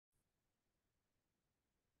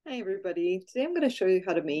Hi, everybody. Today I'm going to show you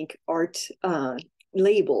how to make art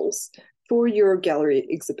labels for your gallery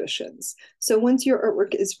exhibitions. So once your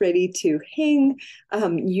artwork is ready to hang,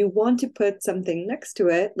 you want to put something next to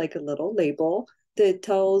it, like a little label, that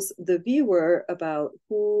tells the viewer about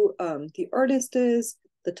who the artist is,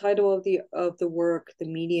 the title of the work, the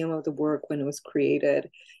medium of the work, when it was created.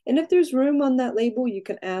 And if there's room on that label, you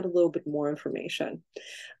can add a little bit more information.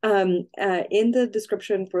 In the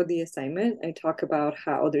description for the assignment, I talk about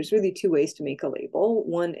how there's really two ways to make a label.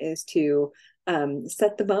 One is to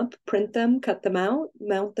set them up, print them, cut them out,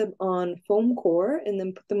 mount them on foam core, and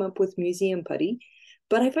then put them up with museum putty.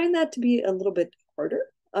 But I find that to be a little bit harder.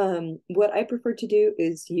 What I prefer to do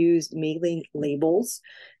is use mailing labels.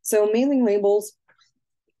 So mailing labels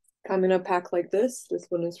come in a pack like this. This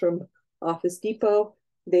one is from Office Depot.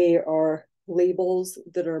 They are labels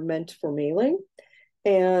that are meant for mailing.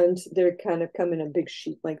 And they're kind of come in a big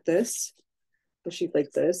sheet like this,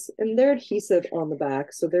 and they're adhesive on the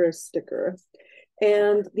back, so they're a sticker.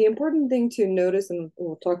 And the important thing to notice, and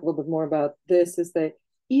we'll talk a little bit more about this, is that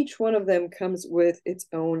each one of them comes with its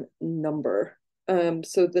own number.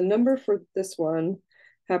 So the number for this one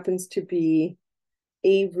happens to be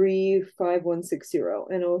Avery 5160,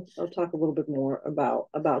 and I'll talk a little bit more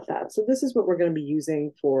about that. So this is what we're going to be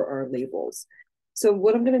using for our labels. So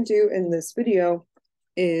what I'm going to do in this video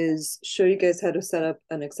is show you guys how to set up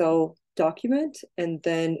an Excel document and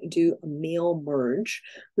then do a mail merge,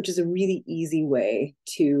 which is a really easy way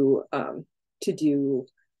to do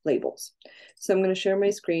labels. So I'm going to share my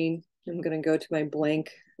screen. I'm going to go to my blank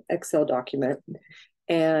Excel document,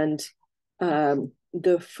 and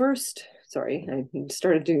the first, sorry, I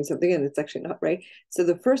started doing something and it's actually not right. So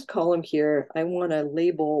the first column here, I want to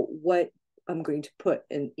label what I'm going to put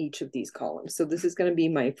in each of these columns. So this is going to be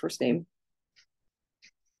my first name.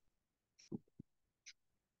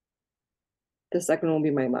 The second one will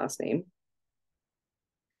be my last name.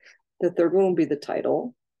 The third one will be the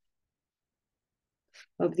title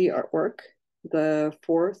of the artwork. The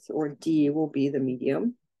fourth, or D, will be the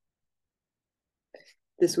medium.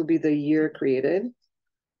 This will be the year created.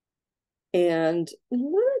 And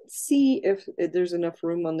let's see if there's enough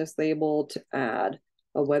room on this label to add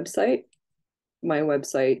a website, my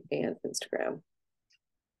website, and Instagram.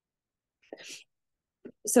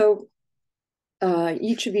 So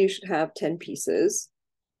each of you should have 10 pieces.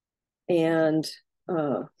 And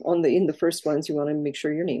in the first ones, you want to make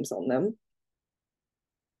sure your name's on them.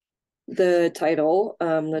 The title,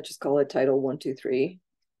 let's just call it title 123.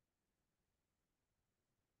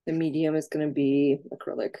 The medium is going to be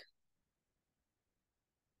acrylic.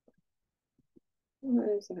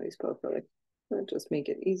 That's how you spell acrylic. I'll just make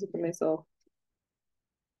it easy for myself.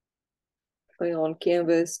 Oil on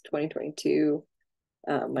canvas 2022.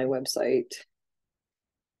 My website.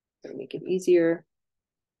 Gonna make it easier.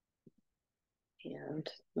 And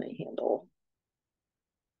my handle.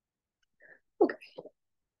 Okay.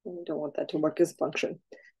 I don't want that to work as a function.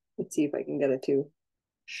 Let's see if I can get it to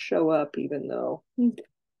show up, even though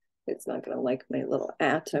it's not going to like my little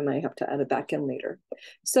at. I might have to add it back in later.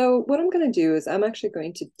 So what I'm going to do is I'm actually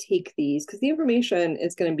going to take these, because the information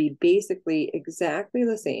is going to be basically exactly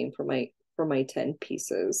the same for my 10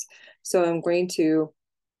 pieces. So I'm going to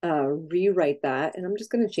rewrite that, and I'm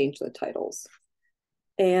just going to change the titles.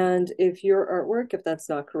 And if your artwork, if that's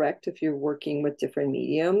not correct, if you're working with different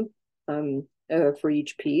medium for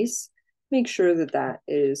each piece, make sure that that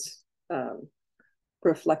is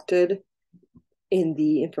reflected in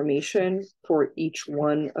the information for each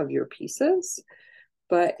one of your pieces.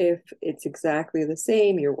 But if it's exactly the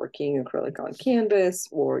same, you're working acrylic on canvas,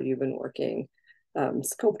 or you've been working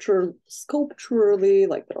sculpturally,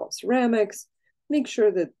 like they're all ceramics, make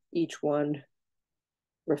sure that each one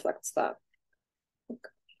reflects that. Okay.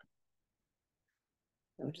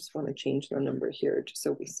 I just want to change the number here just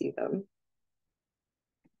so we see them.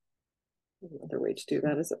 Another way to do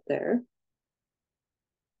that is up there.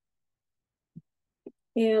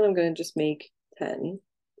 And I'm going to just make 10,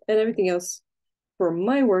 and everything else for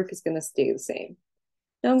my work is going to stay the same.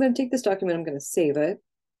 Now I'm going to take this document, I'm going to save it.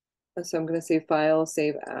 So I'm going to say File,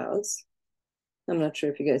 Save As. I'm not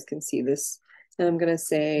sure if you guys can see this. And I'm going to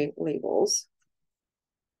say Labels.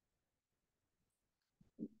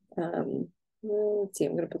 Let's see,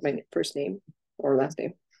 I'm going to put my first name or last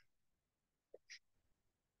name.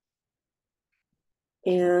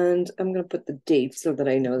 And I'm going to put the date so that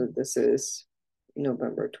I know that this is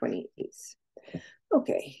November 28th.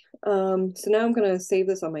 Okay, so now I'm going to save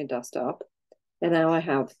this on my desktop, and now I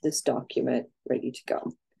have this document ready to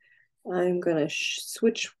go. I'm going to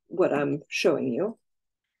switch what I'm showing you.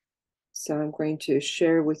 So I'm going to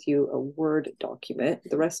share with you a Word document.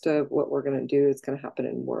 The rest of what we're going to do is going to happen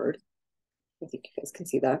in Word. I think you guys can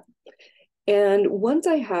see that. And once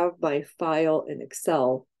I have my file in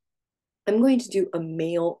Excel, I'm going to do a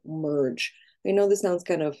mail merge. I know this sounds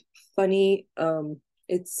kind of funny.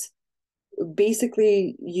 It's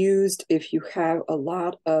basically used if you have a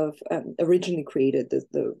lot of originally created,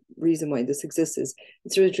 the reason why this exists is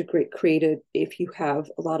it's originally created if you have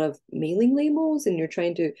a lot of mailing labels and you're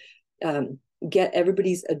trying to get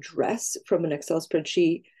everybody's address from an Excel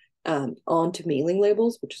spreadsheet onto mailing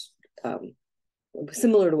labels, which is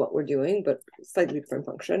similar to what we're doing, but slightly different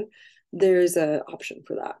function. There's an option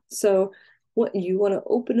for that. So what you want to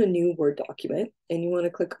open a new Word document and you want to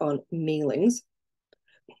click on mailings.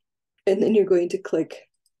 And then you're going to click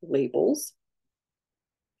labels.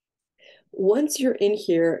 Once you're in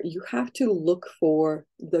here, you have to look for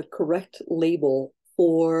the correct label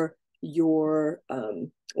for your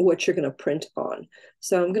what you're going to print on.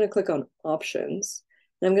 So I'm going to click on options,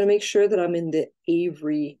 and I'm going to make sure that I'm in the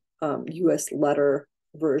Avery US letter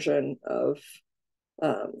version of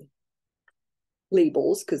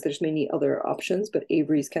labels, because there's many other options, but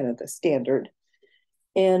Avery is kind of the standard.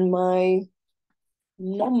 And my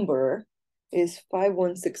number is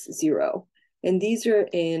 5160. And these are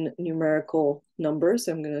in numerical numbers.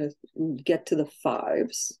 So I'm going to get to the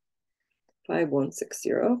fives.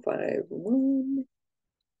 5160,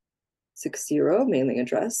 5160, mailing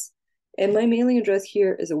address. And my mailing address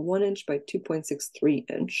here is a 1 inch by 2.63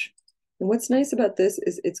 inch. And what's nice about this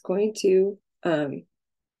is it's going to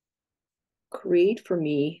create for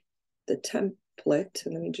me the template.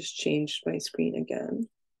 And let me just change my screen again.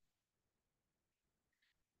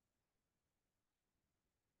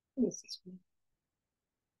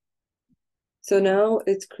 So now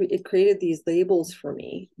it created these labels for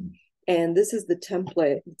me. And this is the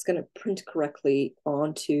template. It's going to print correctly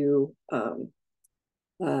onto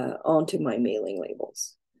my mailing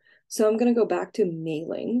labels. So I'm going to go back to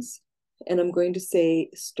mailings, and I'm going to say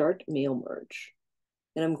start mail merge.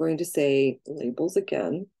 And I'm going to say labels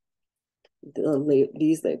again,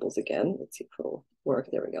 these labels again. Let's see if it'll work.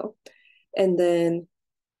 There we go. And then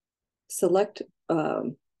select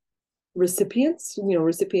recipients.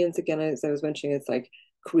 Recipients, again, as I was mentioning, it's like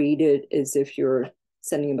created as if you're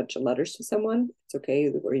sending a bunch of letters to someone. It's okay,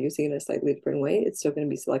 we're using it in a slightly different way. It's still going to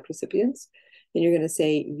be select recipients. And you're going to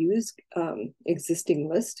say use existing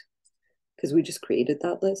list, because we just created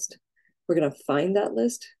that list. We're going to find that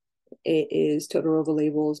list. It is Todorova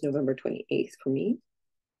Labels, November 28th for me.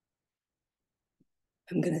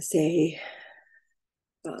 I'm going to say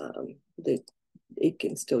that it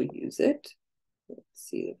can still use it. Let's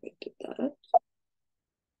see if I did that.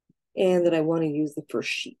 And that I want to use the first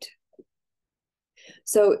sheet.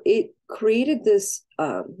 So it created this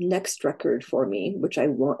next record for me, which I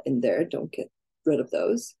want in there. Don't get rid of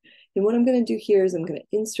those. And what I'm going to do here is I'm going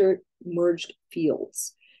to insert merged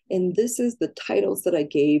fields. And this is the titles that I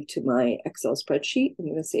gave to my Excel spreadsheet. I'm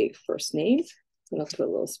going to say first name. I'm going to put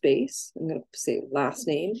a little space. I'm going to say last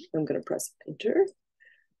name. I'm going to press enter.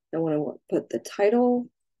 I want to put the title.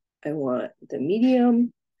 I want the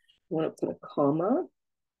medium. I want to put a comma,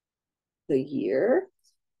 the year.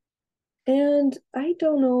 And I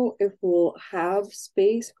don't know if we'll have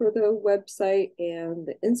space for the website and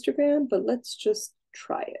the Instagram, but let's just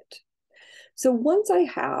try it. So once I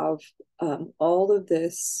have all of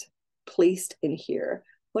this placed in here,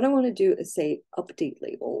 what I want to do is say update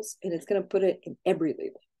labels, and it's going to put it in every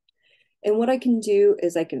label. And what I can do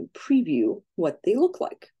is I can preview what they look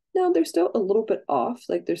like. Now they're still a little bit off,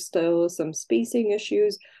 like there's still some spacing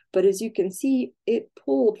issues, but as you can see, it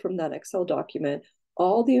pulled from that Excel document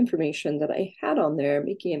all the information that I had on there,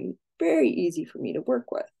 making it very easy for me to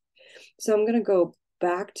work with. So I'm going to go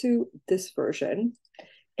back to this version,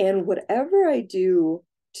 and whatever I do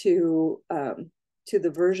to the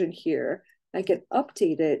version here, I can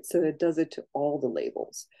update it so it does it to all the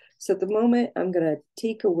labels. So at the moment, I'm going to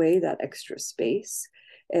take away that extra space,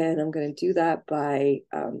 and I'm going to do that by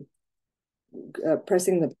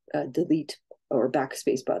pressing the delete or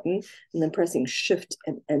backspace button, and then pressing shift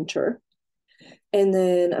and enter. And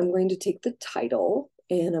then I'm going to take the title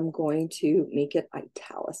and I'm going to make it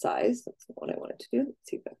italicized. That's what I wanted to do. Let's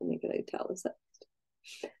see if I can make it italicized.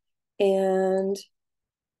 And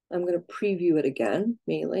I'm going to preview it again.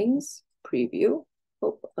 Mailings, preview.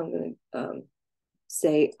 Oh, I'm going to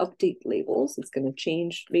say update labels. It's going to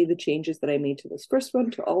change, made the changes that I made to this first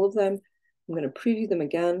one to all of them. I'm going to preview them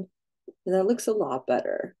again. And that looks a lot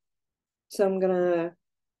better. So I'm going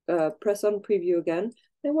to press on preview again.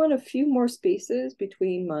 I want a few more spaces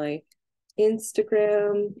between my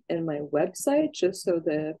Instagram and my website, just so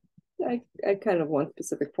the I kind of want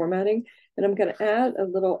specific formatting, and I'm going to add a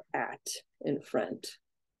little @ in front.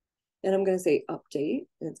 And I'm going to say update,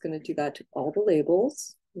 and it's going to do that to all the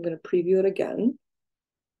labels. I'm going to preview it again.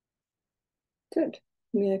 Good.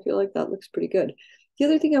 I mean, I feel like that looks pretty good. The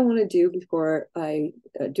other thing I want to do before I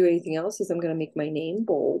do anything else is I'm going to make my name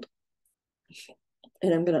bold.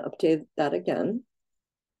 And I'm going to update that again.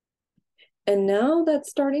 And now that's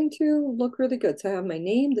starting to look really good. So I have my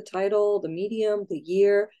name, the title, the medium, the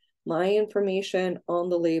year, my information on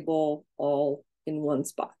the label, all in one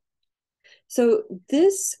spot. So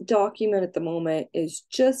this document at the moment is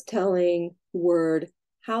just telling Word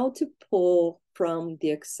how to pull from the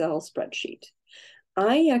Excel spreadsheet.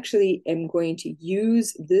 I actually am going to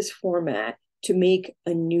use this format to make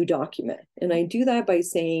a new document. And I do that by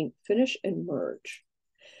saying finish and merge.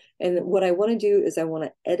 And what I want to do is I want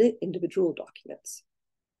to edit individual documents.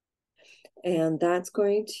 And that's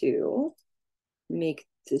going to make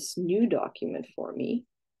this new document for me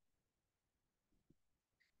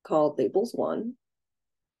called Labels 1.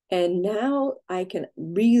 And now I can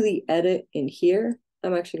really edit in here.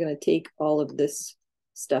 I'm actually going to take all of this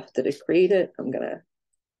stuff that I created. I'm going to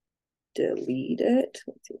delete it.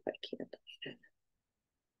 Let's see if I can delete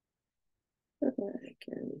it. I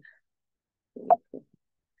can.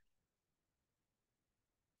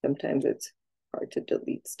 Sometimes it's hard to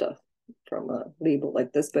delete stuff from a label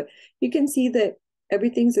like this, but you can see that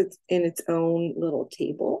everything's in its own little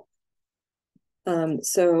table.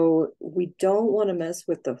 So we don't want to mess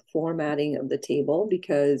with the formatting of the table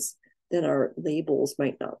because then our labels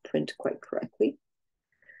might not print quite correctly.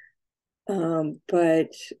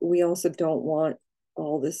 But we also don't want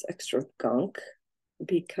all this extra gunk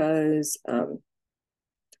because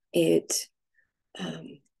it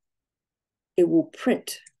will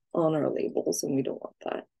print on our labels, and we don't want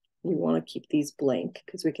that. We want to keep these blank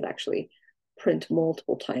because we can actually print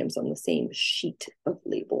multiple times on the same sheet of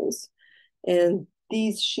labels. And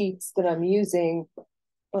these sheets that I'm using,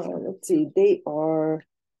 let's see, they are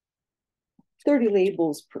 30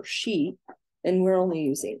 labels per sheet, and we're only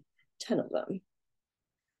using 10 of them.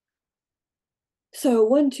 So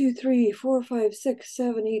 1, 2, 3, 4, 5, 6,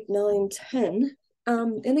 7, 8, 9, 10.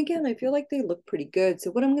 And again, I feel like they look pretty good.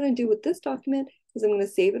 So what I'm going to do with this document is I'm going to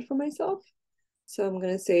save it for myself. So I'm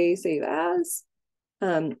going to say save as.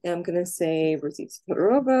 And I'm going to say Rosita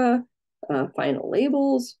Todorova, final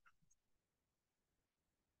labels,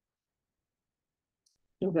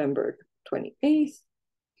 November 28th.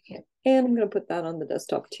 And I'm going to put that on the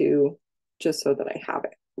desktop too, just so that I have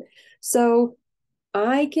it. So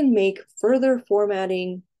I can make further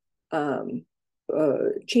formatting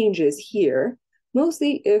changes here,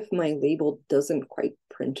 mostly if my label doesn't quite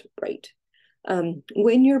print right.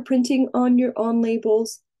 When you're printing on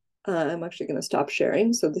labels, I'm actually going to stop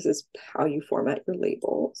sharing. So this is how you format your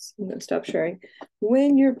labels. I'm going to stop sharing.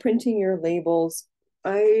 When you're printing your labels,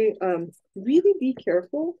 I really be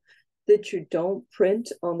careful that you don't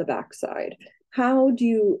print on the back side. How would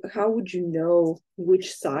you know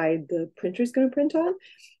which side the printer is going to print on?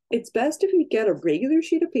 It's best if you get a regular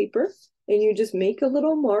sheet of paper and you just make a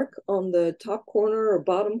little mark on the top corner or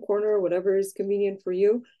bottom corner, or whatever is convenient for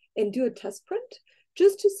you, and do a test print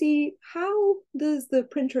just to see how does the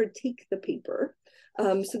printer take the paper.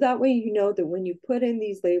 So that way you know that when you put in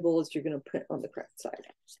these labels, you're going to print on the correct side.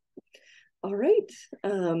 All right.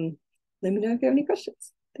 Let me know if you have any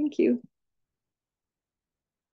questions. Thank you.